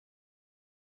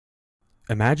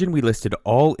Imagine we listed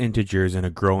all integers in a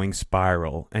growing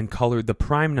spiral and colored the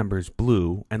prime numbers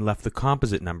blue and left the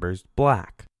composite numbers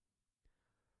black.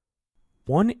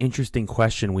 One interesting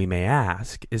question we may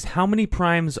ask is how many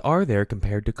primes are there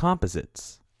compared to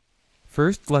composites?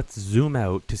 First, let's zoom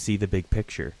out to see the big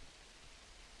picture.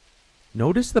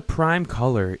 Notice the prime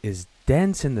color is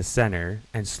dense in the center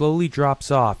and slowly drops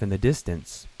off in the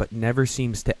distance, but never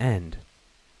seems to end.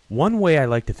 One way I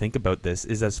like to think about this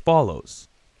is as follows.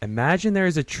 Imagine there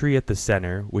is a tree at the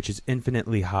center which is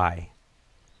infinitely high.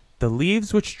 The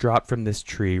leaves which drop from this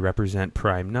tree represent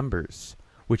prime numbers,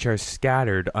 which are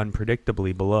scattered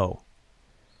unpredictably below.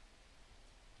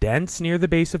 Dense near the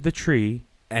base of the tree,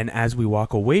 and as we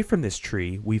walk away from this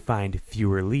tree, we find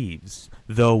fewer leaves,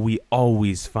 though we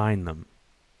always find them.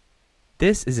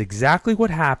 This is exactly what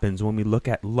happens when we look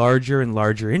at larger and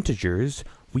larger integers.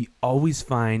 We always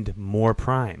find more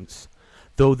primes,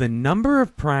 though the number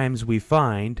of primes we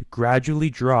find gradually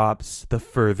drops the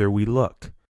further we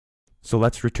look. So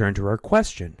let's return to our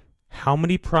question. How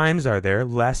many primes are there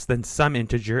less than some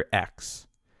integer x?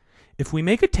 If we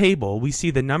make a table, we see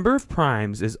the number of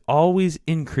primes is always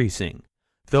increasing,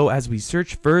 though as we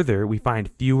search further, we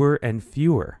find fewer and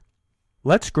fewer.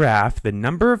 Let's graph the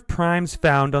number of primes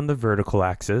found on the vertical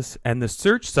axis and the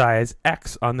search size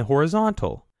x on the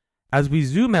horizontal. As we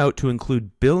zoom out to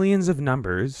include billions of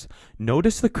numbers,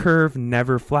 notice the curve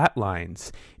never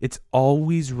flatlines. It's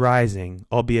always rising,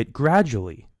 albeit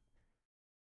gradually.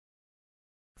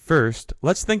 First,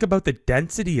 let's think about the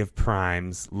density of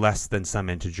primes less than some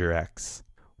integer x.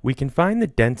 We can find the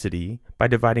density by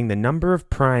dividing the number of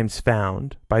primes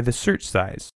found by the search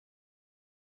size.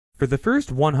 For the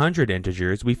first 100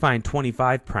 integers, we find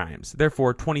 25 primes,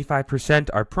 therefore 25%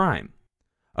 are prime.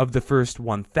 Of the first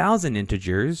 1,000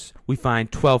 integers, we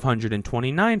find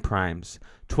 1,229 primes,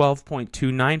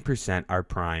 12.29% are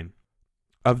prime.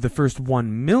 Of the first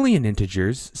 1,000,000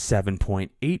 integers,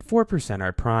 7.84%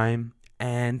 are prime,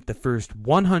 and the first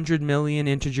 100 million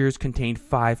integers contain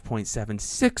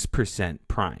 5.76%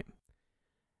 prime.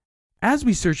 As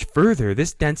we search further,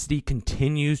 this density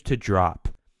continues to drop,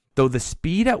 though the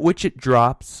speed at which it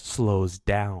drops slows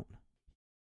down.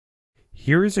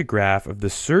 Here is a graph of the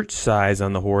search size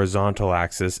on the horizontal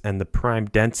axis and the prime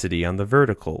density on the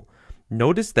vertical.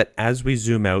 Notice that as we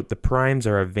zoom out, the primes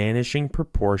are a vanishing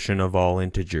proportion of all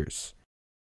integers.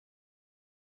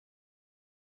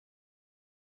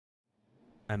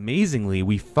 Amazingly,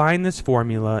 we find this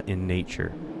formula in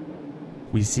nature.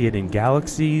 We see it in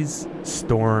galaxies,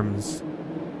 storms,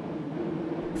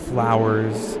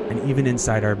 flowers, and even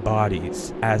inside our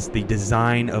bodies as the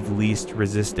design of least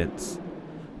resistance,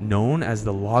 known as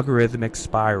the logarithmic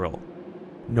spiral.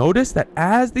 Notice that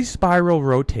as the spiral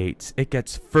rotates, it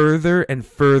gets further and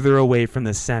further away from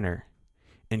the center.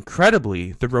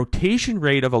 Incredibly, the rotation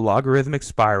rate of a logarithmic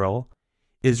spiral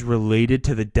is related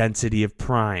to the density of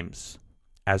primes,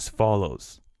 as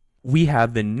follows. We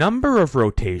have the number of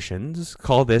rotations,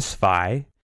 call this phi,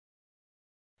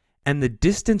 and the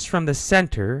distance from the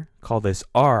center, call this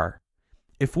r.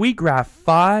 If we graph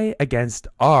phi against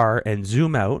r and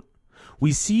zoom out,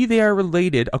 we see they are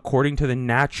related according to the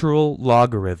natural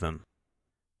logarithm.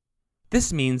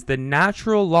 This means the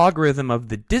natural logarithm of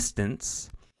the distance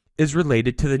is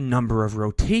related to the number of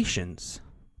rotations.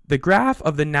 The graph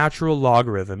of the natural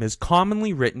logarithm is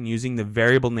commonly written using the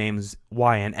variable names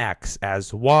y and x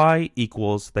as y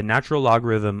equals the natural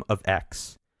logarithm of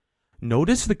x.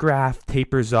 Notice the graph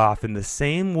tapers off in the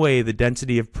same way the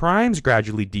density of primes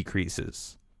gradually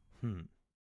decreases.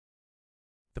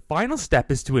 The final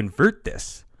step is to invert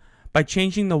this by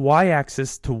changing the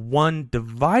y-axis to 1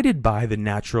 divided by the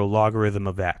natural logarithm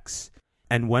of x.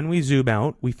 And when we zoom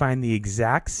out, we find the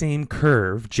exact same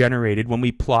curve generated when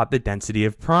we plot the density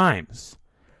of primes.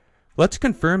 Let's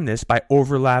confirm this by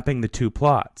overlapping the two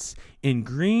plots. In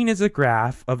green is a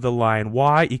graph of the line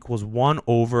y equals 1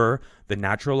 over the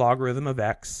natural logarithm of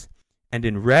x, and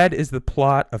in red is the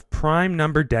plot of prime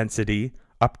number density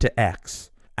up to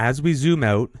x. As we zoom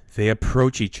out, they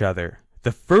approach each other.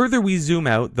 The further we zoom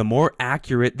out, the more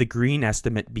accurate the green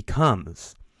estimate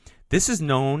becomes. This is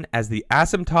known as the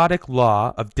asymptotic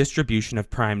law of distribution of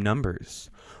prime numbers.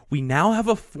 We now have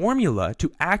a formula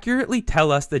to accurately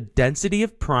tell us the density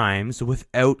of primes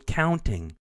without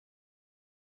counting.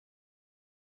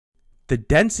 The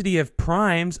density of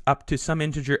primes up to some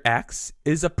integer x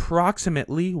is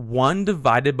approximately 1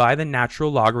 divided by the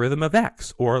natural logarithm of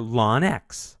x, or ln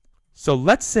x. So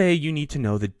let's say you need to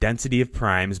know the density of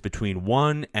primes between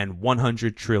 1 and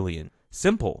 100 trillion.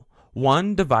 Simple.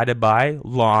 1 divided by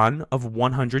ln of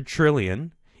 100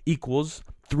 trillion equals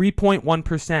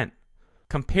 3.1%.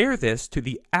 Compare this to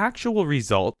the actual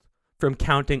result from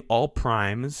counting all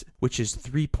primes, which is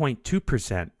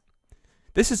 3.2%.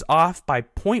 This is off by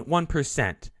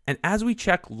 0.1%, and as we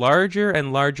check larger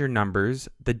and larger numbers,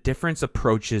 the difference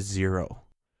approaches 0.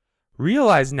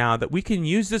 Realize now that we can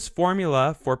use this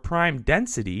formula for prime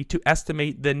density to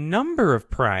estimate the number of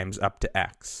primes up to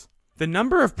x. The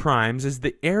number of primes is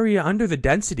the area under the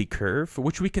density curve,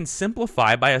 which we can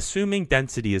simplify by assuming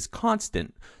density is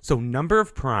constant. So number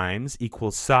of primes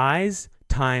equals size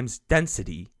times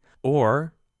density,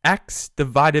 or x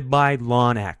divided by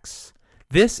ln x.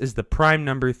 This is the prime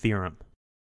number theorem.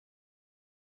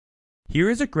 Here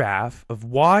is a graph of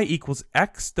y equals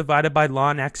x divided by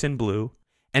ln x in blue,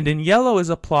 and in yellow is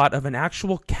a plot of an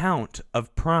actual count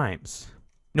of primes.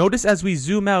 Notice as we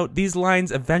zoom out, these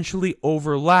lines eventually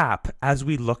overlap as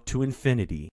we look to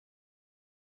infinity.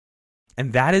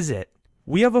 And that is it.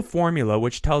 We have a formula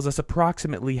which tells us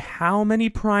approximately how many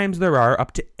primes there are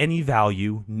up to any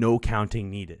value, no counting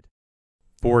needed.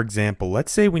 For example,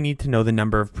 let's say we need to know the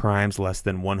number of primes less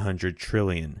than 100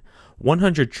 trillion.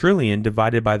 100 trillion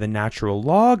divided by the natural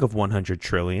log of 100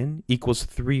 trillion equals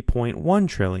 3.1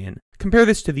 trillion. Compare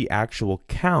this to the actual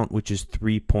count, which is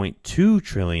 3.2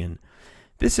 trillion.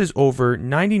 This is over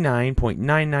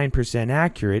 99.99%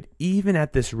 accurate even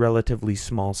at this relatively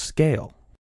small scale.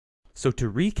 So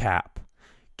to recap,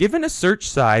 given a search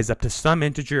size up to some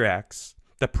integer x,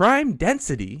 the prime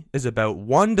density is about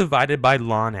 1 divided by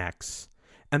ln x,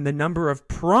 and the number of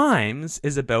primes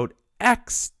is about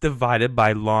x divided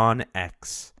by ln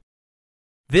x.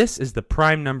 This is the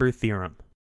prime number theorem.